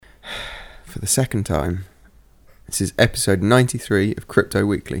the second time. This is episode 93 of Crypto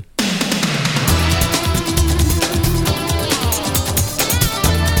Weekly.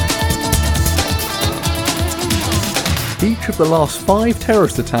 Each of the last 5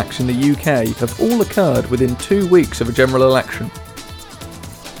 terrorist attacks in the UK have all occurred within 2 weeks of a general election.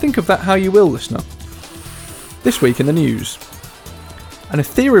 Think of that how you will, listener. This week in the news. An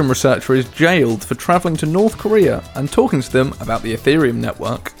Ethereum researcher is jailed for travelling to North Korea and talking to them about the Ethereum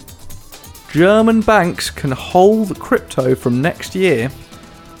network. German banks can hold crypto from next year.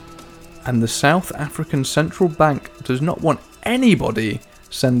 And the South African Central Bank does not want anybody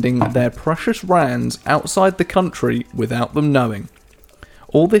sending their precious rands outside the country without them knowing.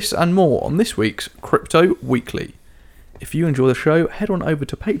 All this and more on this week's Crypto Weekly. If you enjoy the show, head on over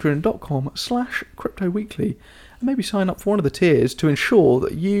to patreon.com/cryptoweekly and maybe sign up for one of the tiers to ensure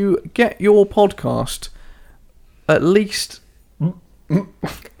that you get your podcast at least...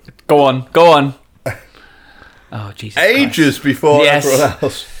 Go on. Oh, Jesus Ages Christ. before everyone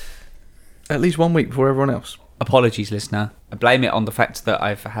else. At least 1 week before everyone else. Apologies, listener. I blame it on the fact that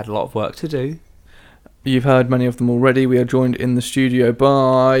I've had a lot of work to do. You've heard many of them already. We are joined in the studio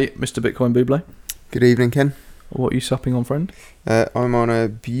by Mr. Bitcoin Buble. Good evening, Ken. What are you supping on, friend? I'm on a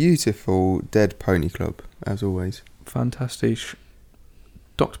beautiful Dead Pony Club, as always. Fantastic.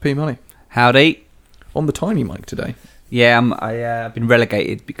 Dr. P Money. Howdy. On the tiny mic today. Yeah, I've been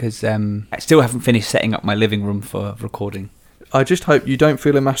relegated because I still haven't finished setting up my living room for recording. I just hope you don't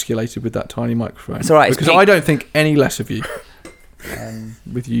feel emasculated with that tiny microphone. It's all right. Because I don't think any less of you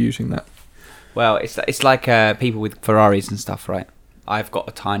with you using that. Well, it's like people with Ferraris and stuff, right? I've got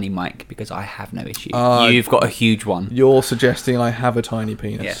a tiny mic because I have no issue. You've got a huge one. You're suggesting I have a tiny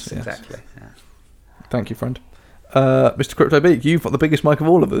penis. Yes. Exactly. Yeah. Thank you, friend. Mr. Crypto Beak, you've got the biggest mic of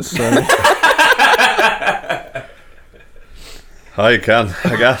all of us. So. I can,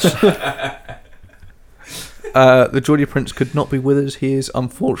 I guess. The Geordie Prince could not be with us. He is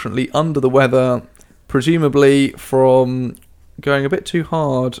unfortunately under the weather, presumably from going a bit too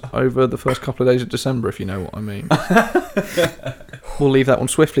hard over the first couple of days of December, if you know what I mean. We'll leave that one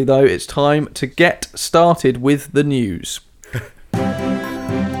swiftly, though. It's time to get started with the news.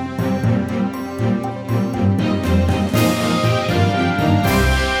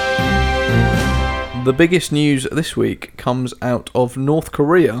 The biggest news this week comes out of North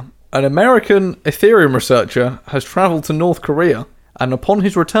Korea. An American Ethereum researcher has travelled to North Korea and upon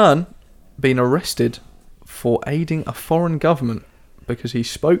his return been arrested for aiding a foreign government because he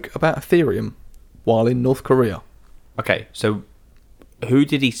spoke about Ethereum while in North Korea. Okay, so who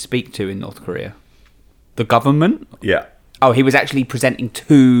did he speak to in North Korea? The government? Yeah. Oh, he was actually presenting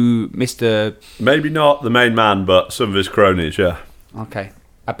to Mr... Maybe not the main man, but some of his cronies, yeah. Okay.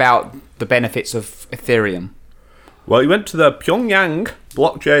 About the benefits of Ethereum. Well, he went to the Pyongyang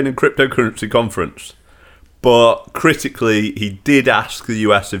Blockchain and Cryptocurrency Conference, but critically, he did ask the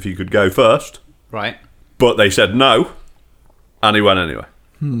US if he could go first. Right. But they said no, and he went anyway.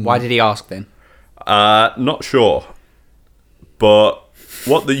 Why did he ask then? Not sure. But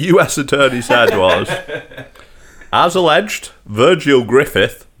what the US attorney said was, as alleged, Virgil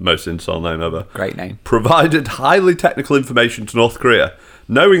Griffith, most insult name ever, Great name, provided highly technical information to North Korea,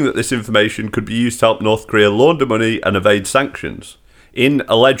 knowing that this information could be used to help North Korea launder money and evade sanctions. In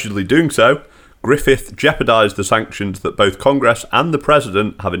allegedly doing so, Griffith jeopardised the sanctions that both Congress and the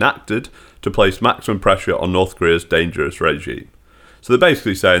President have enacted to place maximum pressure on North Korea's dangerous regime. So they're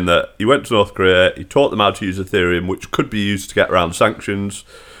basically saying that he went to North Korea, he taught them how to use Ethereum, which could be used to get around sanctions.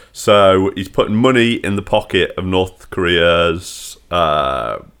 So he's putting money in the pocket of North Korea's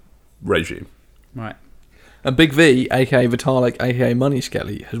regime. Right. And Big V, aka Vitalik, aka Money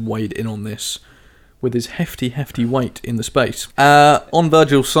Skelly, has weighed in on this with his hefty weight in the space. On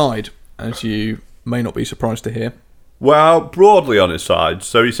Virgil's side, as you may not be surprised to hear. Well, broadly on his side.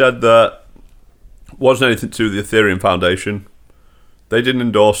 So he said that it wasn't anything to do with the Ethereum Foundation. They didn't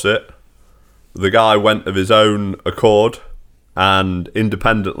endorse it. The guy went of his own accord and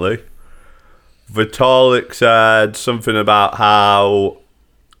independently. Vitalik said something about how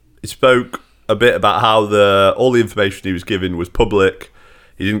he spoke a bit about how all the information he was giving was public.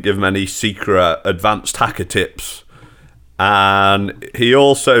 He didn't give him any secret advanced hacker tips. And he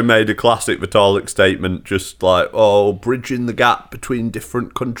also made a classic Vitalik statement, just like, oh, bridging the gap between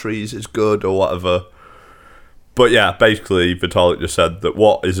different countries is good or whatever. But yeah, basically Vitalik just said that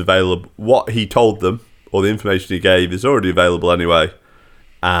what is available, what he told them, or the information he gave is already available anyway,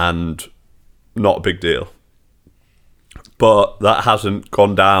 and not a big deal. But that hasn't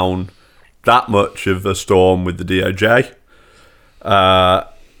gone down that much of a storm with the DOJ.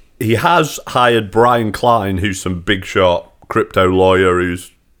 He has hired Brian Klein, who's some big shot crypto lawyer who's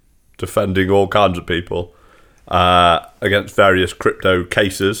defending all kinds of people against various crypto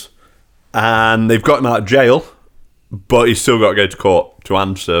cases. And they've got him out of jail, but he's still got to go to court to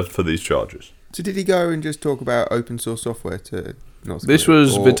answer for these charges. So did he go and just talk about open source software to North Korea? This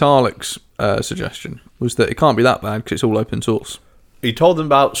was Vitalik's suggestion, was that it can't be that bad because it's all open source. He told them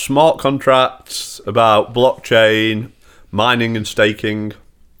about smart contracts, about blockchain, mining and staking.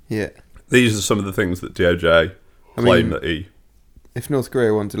 Yeah. These are some of the things that DOJ claim that he... If North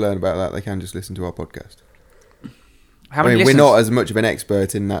Korea want to learn about that, they can just listen to our podcast. How many we're not as much of an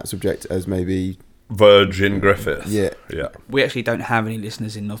expert in that subject as maybe... Virgil Griffith. Yeah. We actually don't have any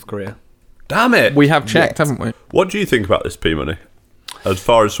listeners in North Korea. Damn it! We have checked, haven't we? What do you think about this P-Money? As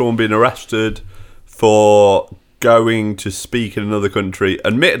far as someone being arrested for going to speak in another country,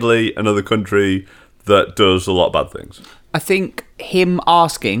 admittedly another country that does a lot of bad things. I think him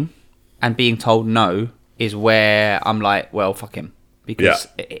asking and being told no is where I'm like, well, fuck him. Because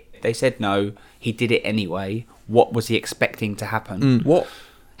they said no, he did it anyway. What was he expecting to happen?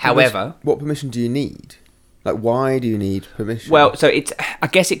 However... What permission do you need? Like, why do you need permission? Well, so I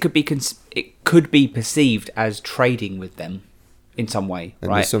guess it could be perceived as trading with them in some way, and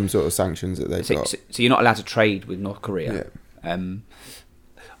right? there's some sort of sanctions that they've got. So you're not allowed to trade with North Korea. Yeah.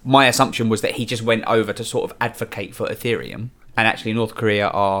 My assumption was that he just went over to sort of advocate for Ethereum, and actually North Korea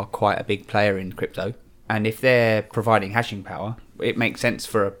are quite a big player in crypto, and if they're providing hashing power, it makes sense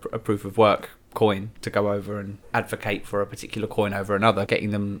for a proof of work coin to go over and advocate for a particular coin over another,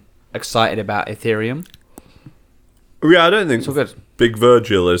 getting them excited about Ethereum. Yeah, I don't think It's all good. Big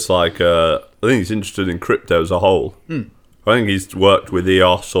Virgil is like... I think he's interested in crypto as a whole. I think he's worked with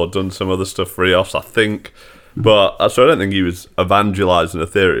EOS or done some other stuff for EOS, I think. But so I don't think he was evangelizing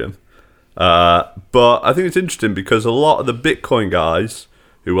Ethereum. But I think it's interesting because a lot of the Bitcoin guys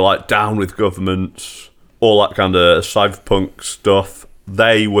who were like down with governments, all that kind of cypherpunk stuff,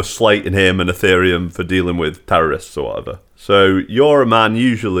 they were slating him and Ethereum for dealing with terrorists or whatever. So you're a man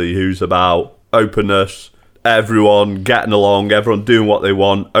usually who's about openness, everyone getting along, everyone doing what they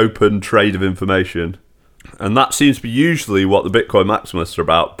want, open trade of information. And that seems to be usually what the Bitcoin maximalists are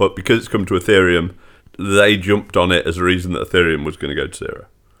about, but because it's come to Ethereum, they jumped on it as a reason that Ethereum was going to go to zero.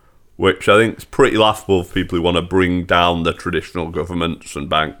 Which I think is pretty laughable for people who want to bring down the traditional governments and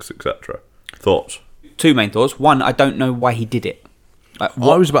banks, etc. Thoughts? Two main thoughts. One, I don't know why he did it. Like,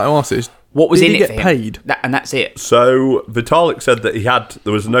 I was about to ask this. What was Did in he it get for paid? him? And that's it. So Vitalik said that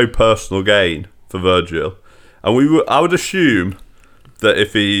there was no personal gain for Virgil. And I would assume that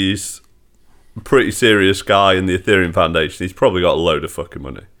if he's a pretty serious guy in the Ethereum Foundation, he's probably got a load of fucking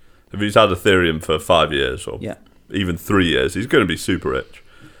money. If he's had Ethereum for 5 years or even 3 years, he's going to be super rich.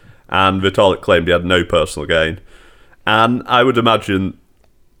 And Vitalik claimed he had no personal gain. And I would imagine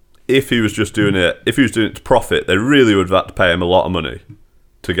if he was doing it to profit, they really would have had to pay him a lot of money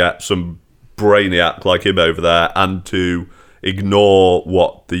to get some brainiac like him over there and to ignore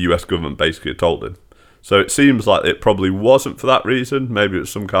what the US government basically had told him. So it seems like it probably wasn't for that reason. Maybe it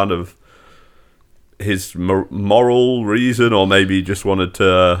was some kind of his moral reason, or maybe he just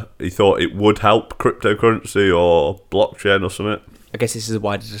he thought it would help cryptocurrency or blockchain or something. I guess this is a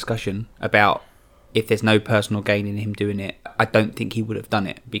wider discussion about if there's no personal gain in him doing it. I don't think he would have done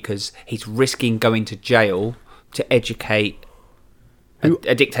it because he's risking going to jail to educate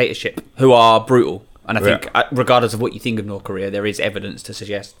a dictatorship who are brutal. And I think, regardless of what you think of North Korea, there is evidence to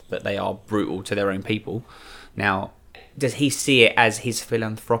suggest that they are brutal to their own people. Now, does he see it as his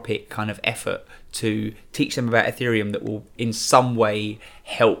philanthropic kind of effort to teach them about Ethereum that will in some way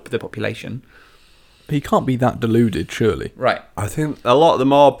help the population? He can't be that deluded, surely. Right. I think a lot of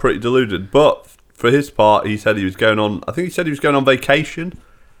them are pretty deluded, but for his part, he said he was going on vacation.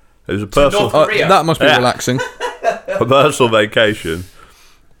 It was a personal... North Korea. That must be relaxing. A personal vacation.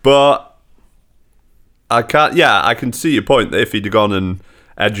 But I can see your point that if he'd gone and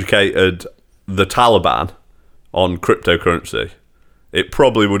educated the Taliban on cryptocurrency, it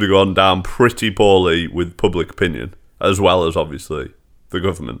probably would have gone down pretty poorly with public opinion, as well as obviously the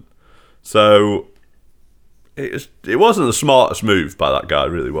government. So it wasn't the smartest move by that guy,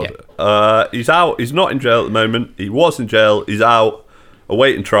 really, was it? He's out. He's not in jail at the moment. He was in jail. He's out,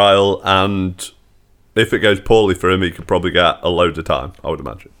 awaiting trial, and if it goes poorly for him, he could probably get a load of time, I would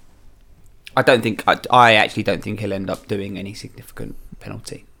imagine. I actually don't think he'll end up doing any significant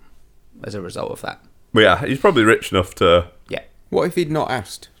penalty as a result of that. But yeah, he's probably rich enough to... Yeah. What if he'd not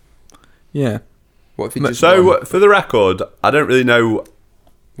asked? Yeah. What if he just So, for the record, I don't really know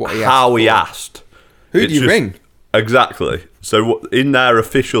how he asked. Who do you ring? Exactly. So, in their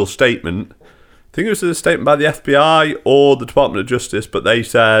official statement, I think it was a statement by the FBI or the Department of Justice, but they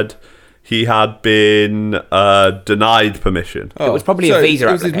said he had been denied permission. It was probably a visa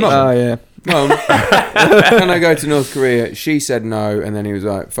it was his application. mum. yeah. Mum, can I go to North Korea? She said no, and then he was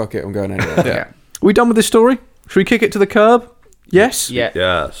like, fuck it, I'm going anyway. Yeah. We done with this story? Should we kick it to the curb? Yes? Yeah.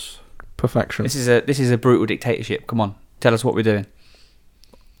 Yes. Perfection. This is a brutal dictatorship. Come on, tell us what we're doing.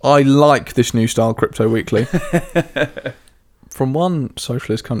 I like this new style Crypto Weekly. From one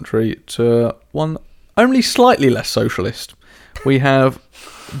socialist country to one only slightly less socialist, we have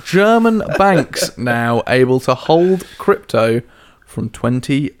German banks now able to hold crypto from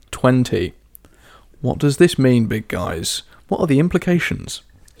 2020. What does this mean, big guys? What are the implications?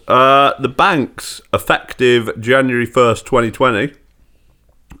 The banks, effective January 1st, 2020,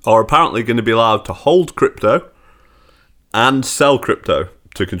 are apparently going to be allowed to hold crypto and sell crypto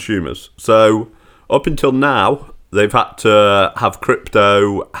to consumers. So up until now, they've had to have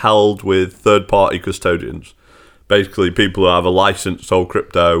crypto held with third-party custodians. Basically, people who have a license to hold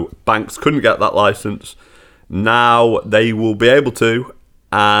crypto. Banks couldn't get that license. Now they will be able to,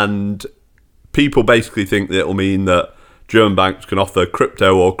 and people basically think that it'll mean that German banks can offer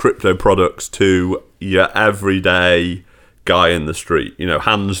crypto or crypto products to your everyday guy in the street. You know,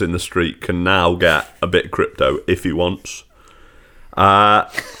 hands in the street can now get a bit of crypto if he wants.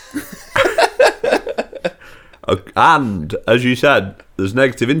 And, as you said, there's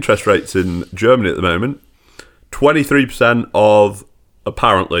negative interest rates in Germany at the moment. 23% of,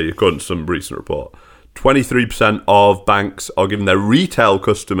 apparently, according to some recent report, 23% of banks are giving their retail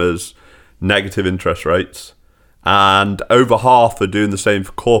customers negative interest rates, and over half are doing the same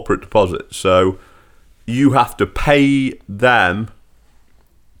for corporate deposits. So you have to pay them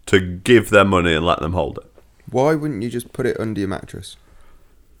to give them money and let them hold it. Why wouldn't you just put it under your mattress?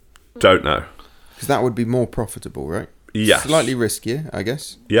 Don't know. Because that would be more profitable, right? Yes. Slightly riskier, I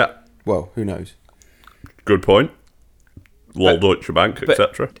guess. Yeah. Well, who knows? Good point. Deutsche Bank,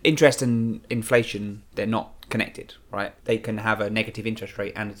 etc. Interest and inflation, they're not connected, right? They can have a negative interest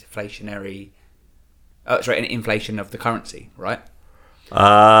rate and an inflation of the currency, right?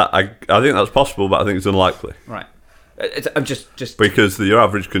 I think that's possible, but I think it's unlikely. Right. I'm just because your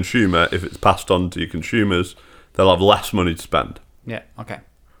average consumer, if it's passed on to your consumers, they'll have less money to spend. Yeah. Okay.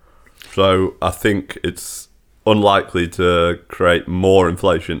 So I think it's unlikely to create more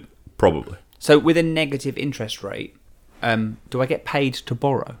inflation, probably. So with a negative interest rate, do I get paid to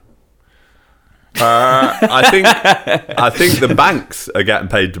borrow? I think the banks are getting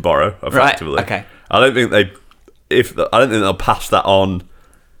paid to borrow effectively. Right, okay. I don't think they'll pass that on.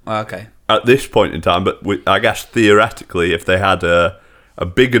 Okay. At this point in time, but I guess theoretically, if they had a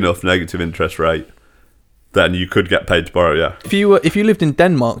big enough negative interest rate, then you could get paid to borrow. Yeah. If you lived in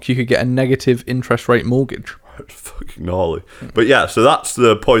Denmark, you could get a negative interest rate mortgage. It's fucking gnarly. But yeah, so that's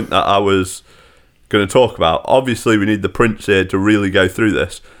the point that I was going to talk about. Obviously, we need the prince here to really go through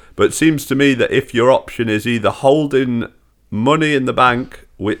this. But it seems to me that if your option is either holding money in the bank,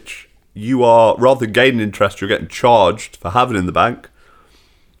 which you are, rather than gaining interest, you're getting charged for having in the bank,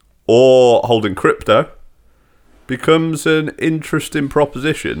 or holding crypto, becomes an interesting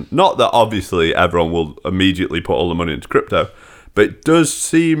proposition. Not that obviously everyone will immediately put all the money into crypto, but it does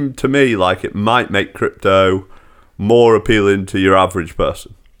seem to me like it might make crypto more appealing to your average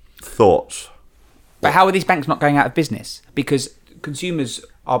person. Thoughts? But how are these banks not going out of business? Because consumers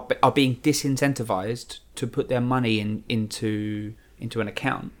are being disincentivized to put their money into an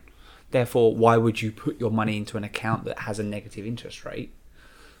account. Therefore, why would you put your money into an account that has a negative interest rate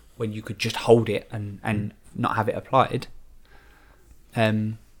when you could just hold it and not have it applied?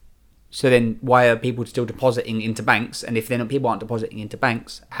 So then why are people still depositing into banks? And if then people aren't depositing into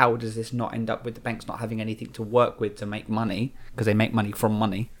banks, how does this not end up with the banks not having anything to work with to make money? Because they make money from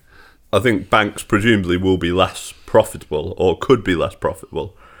money. I think banks presumably will be less profitable, or could be less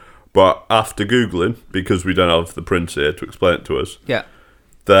profitable. But after Googling, because we don't have the prince here to explain it to us, Yeah.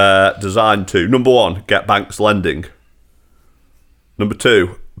 they're designed to, number one, get banks lending. Number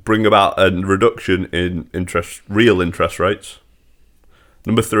two, bring about a reduction in real interest rates.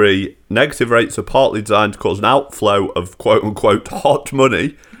 Number three, negative rates are partly designed to cause an outflow of quote-unquote hot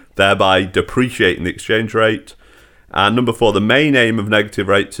money, thereby depreciating the exchange rate. And number four, the main aim of negative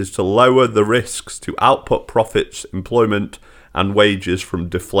rates is to lower the risks to output profits, employment, and wages from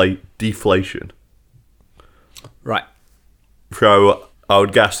deflation. Right. So I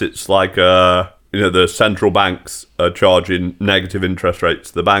would guess it's like the central banks are charging negative interest rates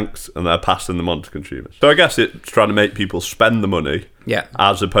to the banks, and they're passing them on to consumers. So I guess it's trying to make people spend the money, Yeah.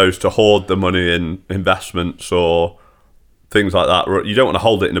 as opposed to hoard the money in investments or things like that. You don't want to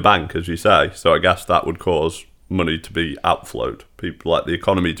hold it in a bank, as you say. So I guess that would cause money to be outflowed, people like the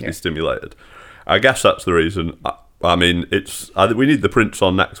economy to be stimulated. I guess that's the reason. I mean, I think we need the prints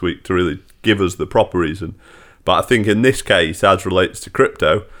on next week to really give us the proper reason. But I think in this case, as relates to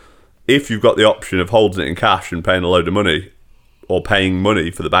crypto, if you've got the option of holding it in cash and paying a load of money, or paying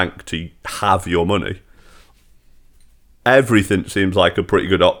money for the bank to have your money, everything seems like a pretty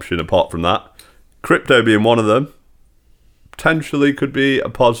good option apart from that. Crypto being one of them, potentially could be a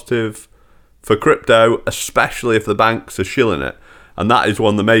positive for crypto, especially if the banks are shilling it. And that is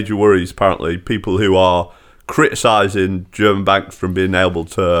one of the major worries, apparently. People who are criticising German banks from being able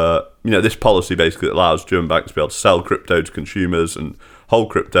to, this policy basically allows German banks to be able to sell crypto to consumers and hold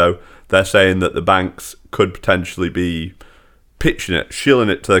crypto. They're saying that the banks could potentially be pitching it, shilling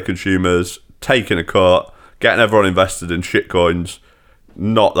it to their consumers, taking a cut, getting everyone invested in shitcoins.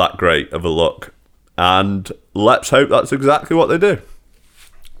 Not that great of a look. And let's hope that's exactly what they do.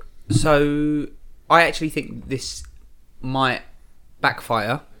 So I actually think this might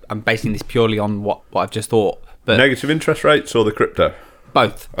backfire. I'm basing this purely on what I've just thought. But negative interest rates or the crypto?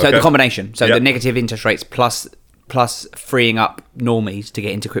 Both. Okay. So the combination. So Yep. the negative interest rates plus freeing up normies to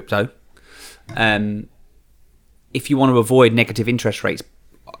get into crypto. If you want to avoid negative interest rates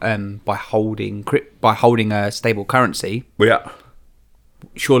by holding a stable currency, Yeah.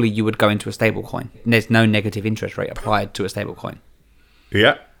 surely you would go into a stable coin. There's no negative interest rate applied to a stable coin.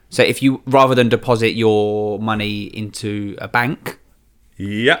 Yeah. So if you, rather than deposit your money into a bank,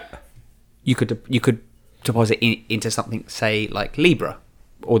 Yeah. you could deposit into something, say, like Libra.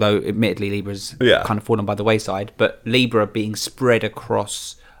 Although, admittedly, Libra's kind of fallen by the wayside. But Libra being spread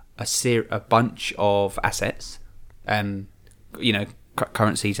across a bunch of assets,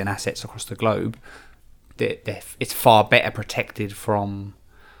 currencies and assets across the globe, it's far better protected from,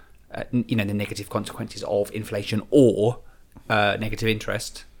 the negative consequences of inflation or negative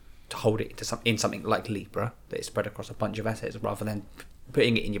interest to hold it in something like Libra that is spread across a bunch of assets rather than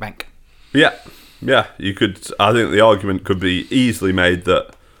putting it in your bank. Yeah. You could. I think the argument could be easily made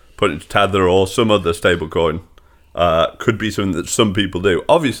that putting it to Tether or some other stablecoin could be something that some people do.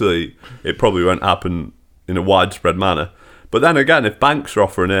 Obviously, it probably won't happen in a widespread manner. But then again, if banks are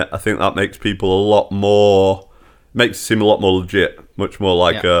offering it, I think that makes makes it seem a lot more legit, much more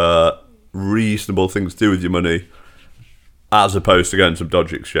like a reasonable thing to do with your money, as opposed to going to some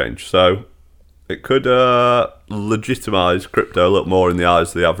dodgy exchange. So it could legitimise crypto a little more in the eyes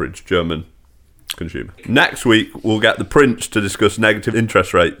of the average German consumer. Next week, we'll get the Prince to discuss negative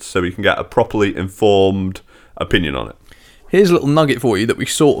interest rates so we can get a properly informed opinion on it. Here's a little nugget for you that we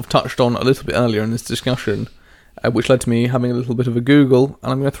sort of touched on a little bit earlier in this discussion, which led to me having a little bit of a Google,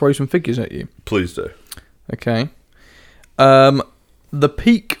 and I'm going to throw some figures at you. Please do. Okay. The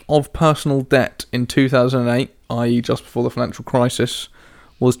peak of personal debt in 2008, i.e. just before the financial crisis,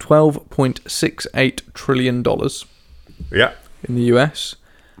 was $12.68 trillion Yeah. in the US.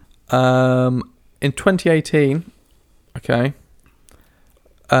 In 2018,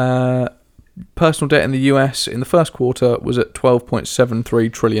 personal debt in the US in the first quarter was at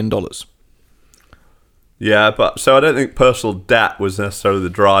 $12.73 trillion. Yeah, but so I don't think personal debt was necessarily the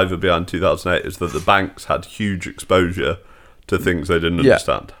driver behind 2008. It's that the banks had huge exposure to things they didn't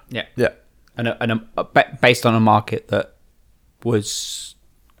understand. Yeah. Yeah. And based on a market that was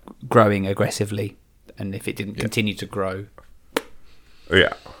growing aggressively, and if it didn't continue to grow.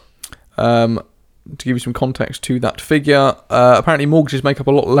 Yeah. To give you some context to that figure, apparently mortgages make up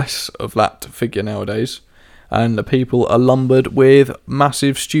a lot less of that figure nowadays, and people are lumbered with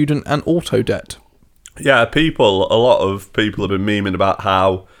massive student and auto debt. Yeah, a lot of people have been memeing about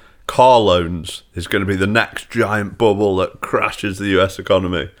how car loans is going to be the next giant bubble that crashes the US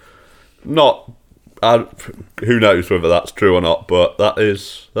economy. Who knows whether that's true or not, but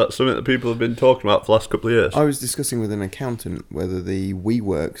that's something that people have been talking about for the last couple of years. I was discussing with an accountant whether the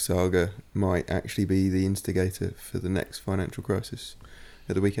WeWork saga might actually be the instigator for the next financial crisis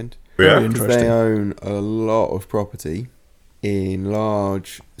at the weekend. Yeah. Very Because they own a lot of property in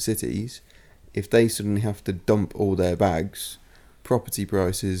large cities. If they suddenly have to dump all their bags, property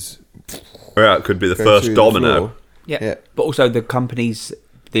prices... Yeah, it could be the go first through the domino. floor. Yeah. But also the companies,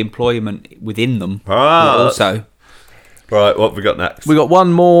 the employment within them. Ah, also. Right, what have we got next? We got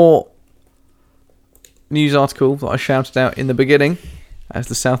one more news article that I shouted out in the beginning, as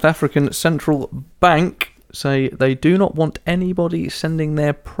the South African Central Bank say they do not want anybody sending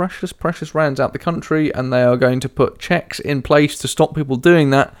their precious rands out the country, and they are going to put checks in place to stop people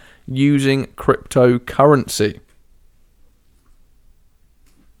doing that using cryptocurrency.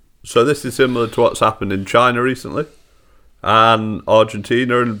 So this is similar to what's happened in China recently, and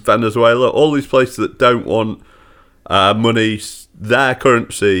Argentina and Venezuela, all these places that don't want money, their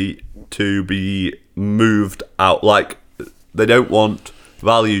currency, to be moved out. Like, they don't want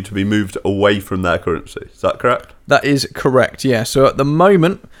value to be moved away from their currency. Is that correct? That is correct, yeah. So at the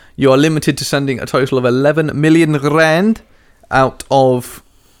moment, you are limited to sending a total of 11 million rand out of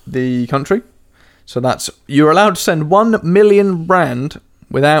the country. So you're allowed to send 1 million rand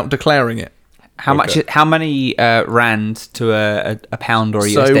without declaring it. How much? How many rand to a pound or a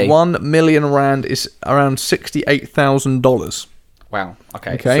so USD? 1 million rand is around $68,000. Wow.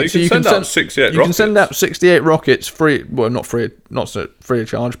 Okay. So you can send out 68 rockets. You can send out 68 rockets free. Well, not free of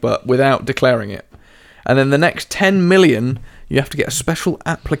charge, but without declaring it. And then the next 10 million, you have to get a special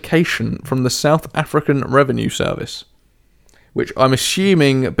application from the South African Revenue Service, which I'm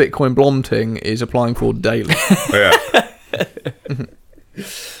assuming Bitcoin Blomting is applying for daily. Yeah.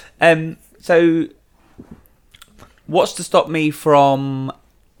 So, what's to stop me from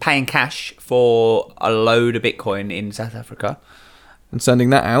paying cash for a load of Bitcoin in South Africa and sending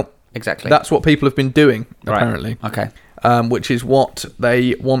that out? Exactly. That's what people have been doing, Right. apparently. Okay. Which is what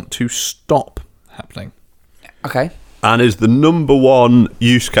they want to stop happening. Okay. And is the number one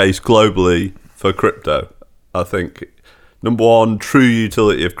use case globally for crypto. I think number one true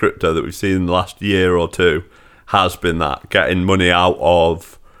utility of crypto that we've seen in the last year or two has been that, getting money out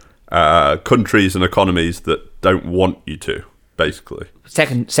of countries and economies that don't want you to, basically.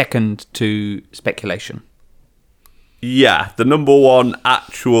 Second to speculation. Yeah, the number one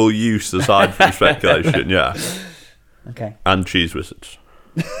actual use aside from speculation, yeah. Okay. And cheese wizards.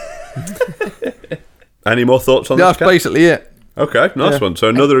 Any more thoughts on That's this? Ken? basically it. Okay, nice one. So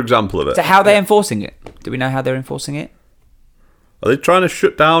another example of it. So how are they enforcing it? Do we know how they're enforcing it? Are they trying to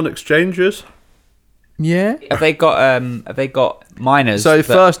shut down exchanges? Yeah. Have they got miners? So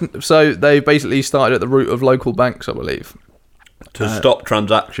they basically started at the root of local banks, I believe. To stop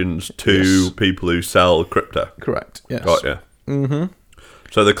transactions to Yes. people who sell crypto. Correct. Yes. Got you. Mm-hmm.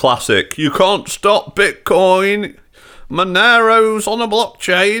 So the classic, you can't stop Bitcoin, Monero's on a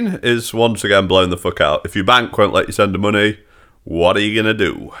blockchain, is once again blown the fuck out. If your bank won't let you send the money, what are you going to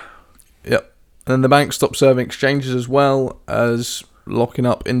do? Yep. And then the bank stopped serving exchanges as well as locking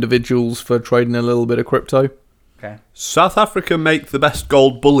up individuals for trading a little bit of crypto. Okay. South Africa make the best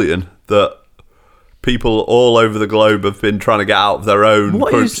gold bullion that people all over the globe have been trying to get out of their own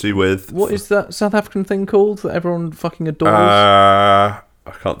currency with. What is that South African thing called that everyone fucking adores? I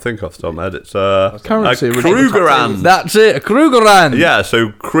can't think off the top of my head. It's a Currency. Krugerrand. That's it, a Krugerrand. Yeah,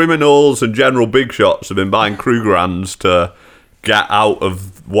 so criminals and general big shots have been buying Krugerrands to get out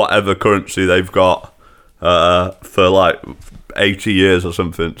of whatever currency they've got for like 80 years or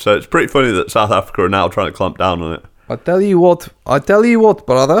something. So it's pretty funny that South Africa are now trying to clamp down on it. I tell you what,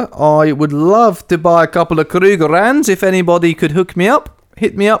 brother. I would love to buy a couple of Krugerrands if anybody could hook me up.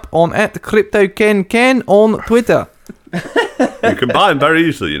 Hit me up on @CryptoKenKen on Twitter. You can buy them very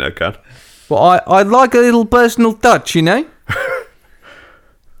easily, you know, Ken. But I'd like a little personal touch, you know?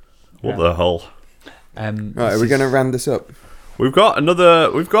 What the hell? Right, are we going to round this up? We've got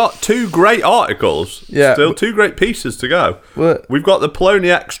two great articles. Yeah. Still two great pieces to go. What? We've got the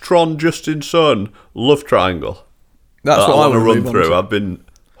Poloniex Tron Justin Sun love triangle. That's what I want to wanna run move through. on to. I've been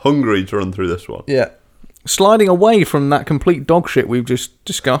hungry to run through this one. Yeah. Sliding away from that complete dog shit we've just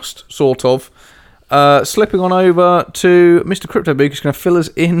discussed, sort of. Slipping on over to Mr. Crypto Big, who's going to fill us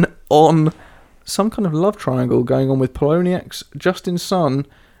in on some kind of love triangle going on with Poloniex, Justin Sun,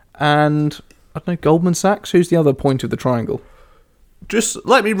 and, I don't know, Goldman Sachs? Who's the other point of the triangle? Just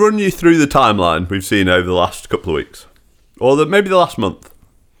let me run you through the timeline we've seen over the last couple of weeks. Or maybe the last month.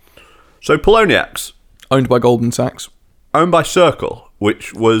 So Poloniex, Owned by Goldman Sachs. owned by Circle,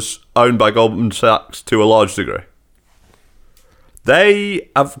 which was owned by Goldman Sachs to a large degree. They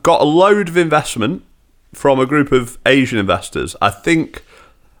have got a load of investment from a group of Asian investors. I think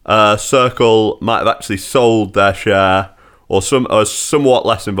Circle might have actually sold their share or somewhat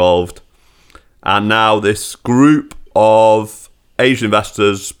less involved. And now this group of Asian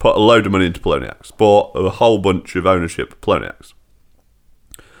investors put a load of money into Poloniex, bought a whole bunch of ownership of Poloniex.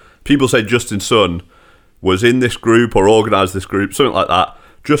 People say Justin Sun was in this group or organised this group, something like that.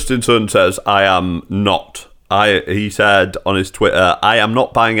 Justin Sun says, I am not. He said on his Twitter, I am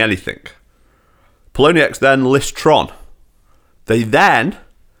not buying anything. Poloniex then list Tron. They then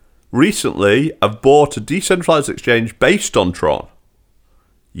recently have bought a decentralised exchange based on Tron.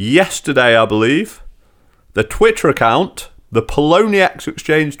 Yesterday, I believe, the Twitter account, the Poloniex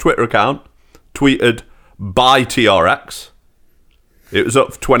exchange Twitter account, tweeted, buy TRX. It was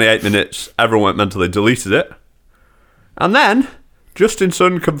up for 28 minutes. Everyone went mental. They deleted it. And then Justin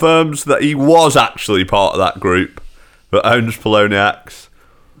Sun confirms that he was actually part of that group that owns Poloniex.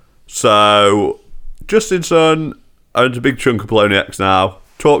 So Justin Sun owns a big chunk of Poloniex now.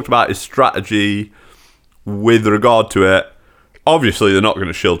 Talked about his strategy with regard to it. obviously they're not going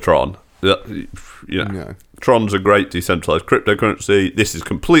to shill Tron. No. Tron's a great decentralized cryptocurrency. This is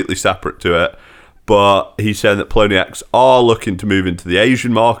completely separate to it. But he's saying that Poloniex are looking to move into the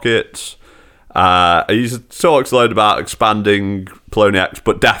Asian markets. He's talks a load about expanding Poloniex,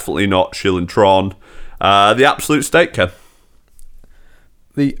 but definitely not shilling Tron. The absolute state, Ken.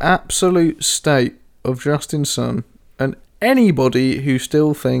 The absolute state of Justin Sun and anybody who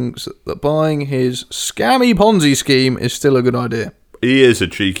still thinks that buying his scammy Ponzi scheme is still a good idea. He is a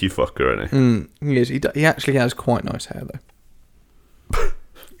cheeky fucker, isn't he? He is. He actually has quite nice hair, though.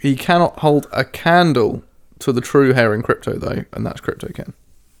 He cannot hold a candle to the true hair in crypto, though, and that's Crypto Ken.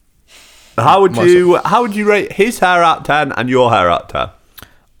 How would you rate his hair out of 10 and your hair out of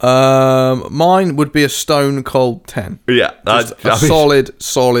 10? Mine would be a stone cold 10. Yeah.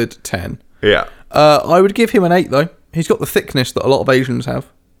 Solid 10. Yeah. I would give him an 8, though. He's got the thickness that a lot of Asians have.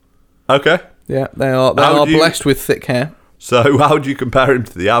 Okay. Yeah, they are blessed with thick hair. So how would you compare him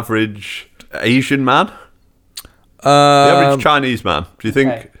to the average Asian man? The average Chinese man, do you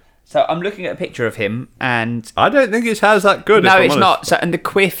think? Okay. So I'm looking at a picture of him, and I don't think his hair's that good. No, if I'm it's honest. not. So, and the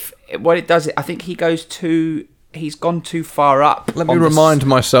quiff, what it does, I think he's gone too far up. Let me remind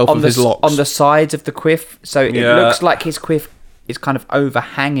myself of his locks. On the sides of the quiff, so it looks like his quiff is kind of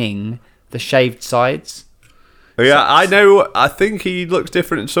overhanging the shaved sides. Yeah, I know. I think he looks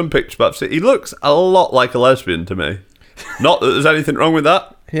different in some pictures, but he looks a lot like a lesbian to me. Not that there's anything wrong with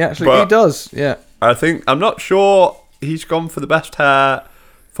that. He does, yeah. I'm not sure he's gone for the best hair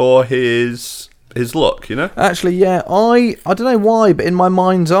for his look, you know? Actually, yeah, I don't know why, but in my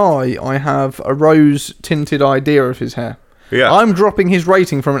mind's eye, I have a rose-tinted idea of his hair. Yeah. I'm dropping his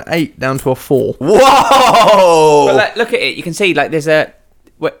rating from an 8 down to a 4. Whoa! But like, look at it. You can see like there's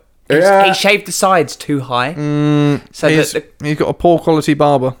he shaved the sides too high. So he's got a poor quality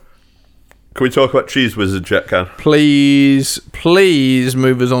barber. Can we talk about Cheese Wizards yet, Ken? Please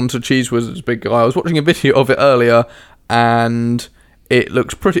move us on to Cheese Wizards, big guy. I was watching a video of it earlier, and it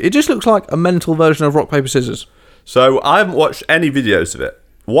looks pretty. It just looks like a mental version of Rock, Paper, Scissors. So I haven't watched any videos of it.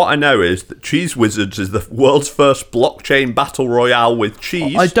 What I know is that Cheese Wizards is the world's first blockchain battle royale with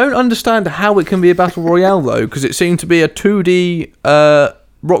cheese. I don't understand how it can be a battle royale, though, because it seemed to be a 2D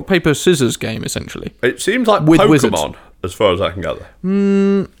Rock, Paper, Scissors game, essentially. It seems like with Pokemon, wizards. as far as I can gather.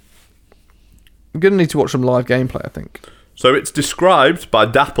 I'm going to need to watch some live gameplay, I think. So it's described by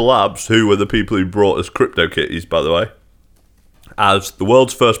Dapper Labs, who were the people who brought us CryptoKitties, by the way, as the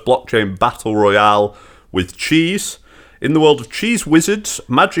world's first blockchain battle royale with cheese. In the world of Cheese Wizards,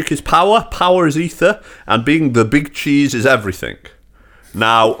 magic is power, power is ether, and being the big cheese is everything.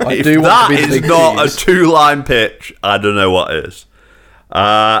 Now, if that is not a 2-line pitch, I don't know what is.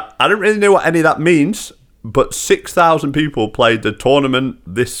 I don't really know what any of that means, but 6,000 people played the tournament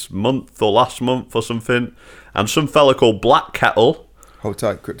this month or last month or something, and some fella called Black Kettle. Hold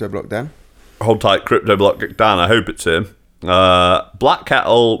tight, Crypto Block Dan. Hold tight, Crypto Block Dan. I hope it's him. Black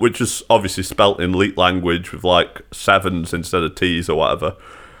Kettle, which is obviously spelt in leet language with like 7s instead of T's or whatever.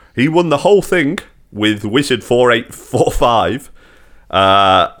 He won the whole thing with Wizard 4845.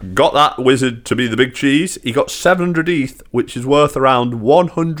 Got that wizard to be the big cheese. He got 700 ETH, which is worth around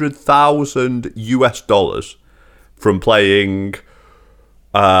 100,000 US dollars from playing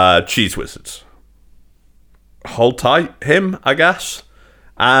Cheese Wizards. Hold tight, him, I guess.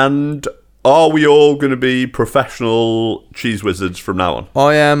 And are we all going to be professional Cheese Wizards from now on?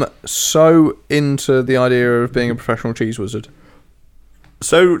 I am so into the idea of being a professional cheese wizard.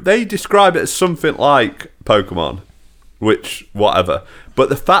 So they describe it as something like Pokemon, which, whatever. But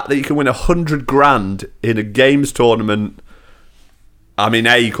the fact that you can win 100 grand in a games tournament, I mean,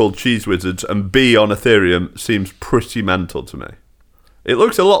 A, called Cheese Wizards, and B, on Ethereum, seems pretty mental to me. It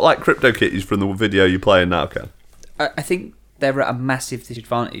looks a lot like CryptoKitties from the video you're playing now, Ken. I think they're at a massive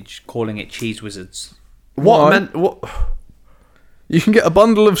disadvantage calling it Cheese Wizards. What? You can get a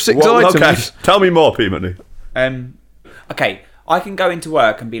bundle of 6 items. Okay, tell me more, P-Money. Okay, I can go into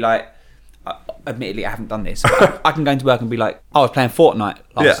work and be like, admittedly I haven't done this, but I can go into work and be like, I was playing Fortnite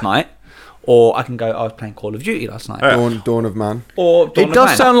last night, or I can go, I was playing Call of Duty last night. Dawn of Man. Or Dawn It of does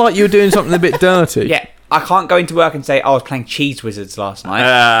Man. sound like you were doing something a bit dirty. Yeah, I can't go into work and say, I was playing Cheese Wizards last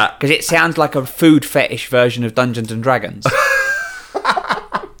night, because it sounds like a food fetish version of Dungeons and Dragons.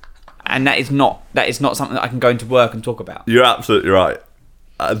 And that is not something that I can go into work and talk about. You're absolutely right.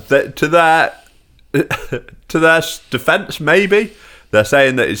 To their defence, maybe, they're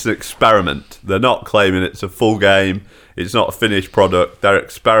saying that it's an experiment. They're not claiming it's a full game. It's not a finished product. They're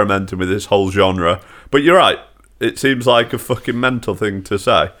experimenting with this whole genre. But you're right. It seems like a fucking mental thing to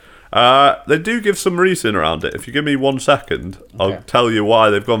say. They do give some reason around it. If you give me 1 second, I'll tell you why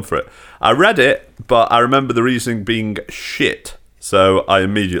they've gone for it. I read it, but I remember the reasoning being shit, so I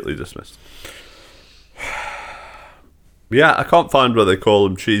immediately dismissed. Yeah, I can't find where they call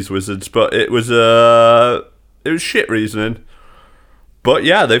them cheese wizards, but it was shit reasoning. But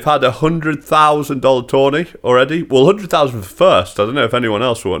yeah, they've had $100,000 tourney already. Well, $100,000 for first. I don't know if anyone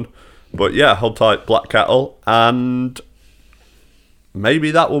else won, but yeah, hold tight, Black Kettle, and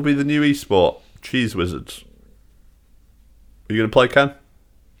maybe that will be the new esport, cheese wizards. Are you going to play, Ken?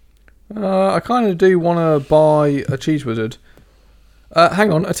 I kind of do want to buy a cheese wizard.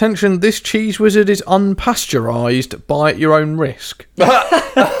 Hang on, attention, this cheese wizard is unpasteurised. Buy at your own risk.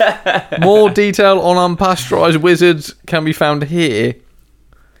 More detail on unpasteurised wizards can be found here.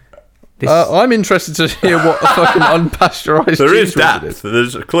 I'm interested to hear what a fucking unpasteurised there cheese is wizard depth. is.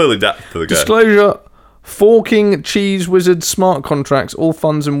 There's clearly depth to the game. Disclosure, forking cheese wizard smart contracts, all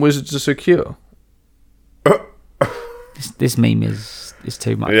funds and wizards are secure. This meme is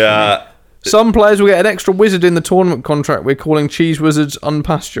too much. Yeah. Some players will get an extra wizard in the tournament contract we're calling cheese wizards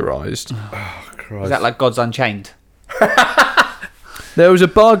unpasteurised. Oh, Christ. Is that like Gods Unchained? There was a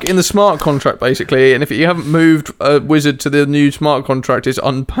bug in the smart contract, basically, and if you haven't moved a wizard to the new smart contract, it's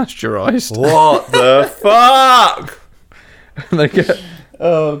unpasteurised. What the fuck? They get...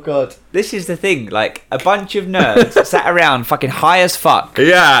 Oh, God. This is the thing. Like, a bunch of nerds sat around fucking high as fuck.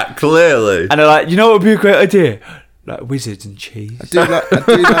 Yeah, clearly. And they're like, you know what would be a great idea? Like wizards and cheese. I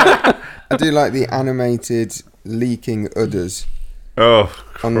do like the animated leaking udders Oh,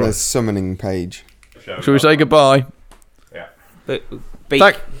 on the summoning page. Shall we say goodbye? Yeah. But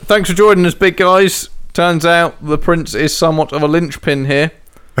Thanks for joining us, big guys. Turns out the Prince is somewhat of a linchpin here.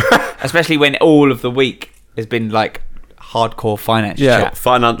 especially when all of the week has been like hardcore finance chat.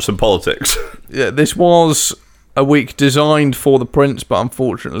 Finance and politics. Yeah, this was a week designed for the Prince, but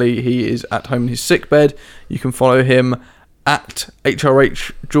unfortunately he is at home in his sickbed. You can follow him at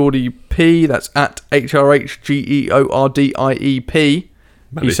HRHGeordieP. That's at HRHGeordiep.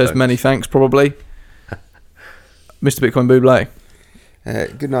 He says many thanks, probably. Mr. Bitcoin Buble.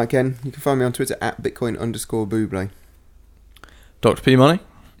 Good night, Ken. You can find me on Twitter at Bitcoin_Buble. Dr. P Money.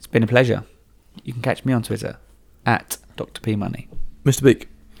 It's been a pleasure. You can catch me on Twitter at Dr. P Money. Mr. Beak.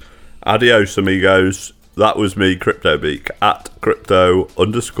 Adios, amigos. That was me, Crypto Beak, at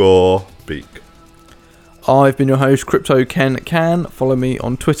Crypto_Beak. I've been your host, Crypto Ken Can. Follow me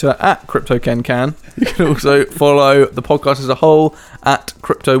on Twitter at Crypto Ken Can. You can also follow the podcast as a whole at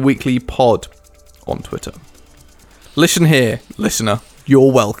Crypto Weekly Pod on Twitter. Listen here, listener.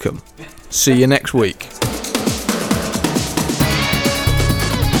 You're welcome. See you next week.